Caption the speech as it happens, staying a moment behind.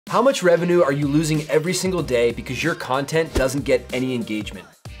How much revenue are you losing every single day because your content doesn't get any engagement?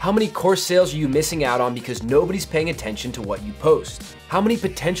 How many course sales are you missing out on because nobody's paying attention to what you post? How many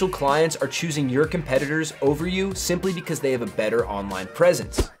potential clients are choosing your competitors over you simply because they have a better online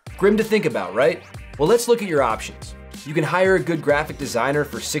presence? Grim to think about, right? Well, let's look at your options. You can hire a good graphic designer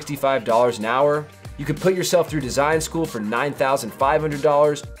for $65 an hour. You could put yourself through design school for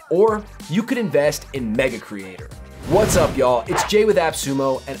 $9,500, or you could invest in Mega Creator. What's up, y'all? It's Jay with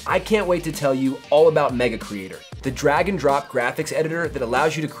AppSumo, and I can't wait to tell you all about Mega Creator, the drag and drop graphics editor that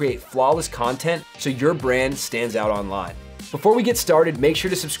allows you to create flawless content so your brand stands out online. Before we get started, make sure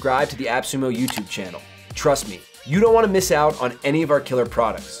to subscribe to the AppSumo YouTube channel. Trust me, you don't want to miss out on any of our killer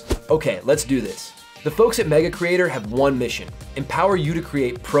products. Okay, let's do this. The folks at Mega Creator have one mission: empower you to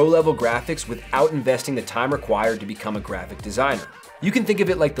create pro-level graphics without investing the time required to become a graphic designer. You can think of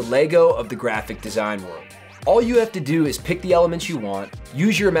it like the Lego of the graphic design world. All you have to do is pick the elements you want,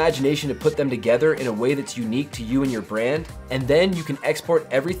 use your imagination to put them together in a way that's unique to you and your brand, and then you can export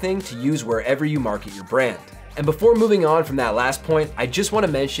everything to use wherever you market your brand. And before moving on from that last point, I just want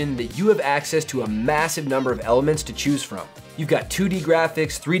to mention that you have access to a massive number of elements to choose from. You've got 2D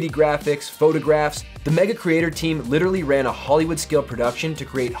graphics, 3D graphics, photographs. The Mega Creator team literally ran a Hollywood scale production to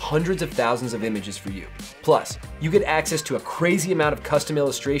create hundreds of thousands of images for you. Plus, you get access to a crazy amount of custom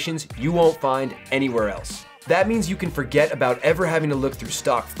illustrations you won't find anywhere else. That means you can forget about ever having to look through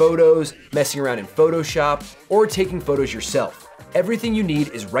stock photos, messing around in Photoshop, or taking photos yourself. Everything you need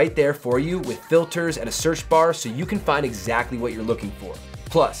is right there for you with filters and a search bar so you can find exactly what you're looking for.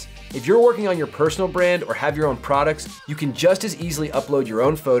 Plus, if you're working on your personal brand or have your own products, you can just as easily upload your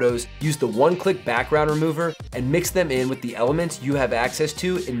own photos, use the one-click background remover, and mix them in with the elements you have access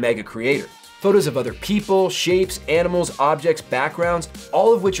to in Mega Creator. Photos of other people, shapes, animals, objects, backgrounds,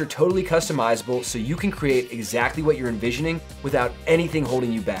 all of which are totally customizable so you can create exactly what you're envisioning without anything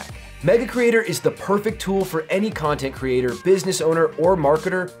holding you back. Mega Creator is the perfect tool for any content creator, business owner, or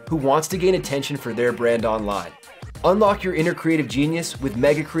marketer who wants to gain attention for their brand online. Unlock your inner creative genius with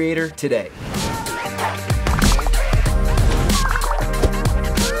Mega Creator today.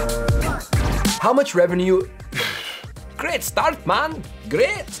 How much revenue? Great start, man.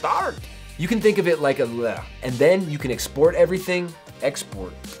 Great start. You can think of it like a and then you can export everything.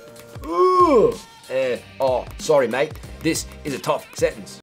 Export. Oh, sorry, mate. This is a tough sentence.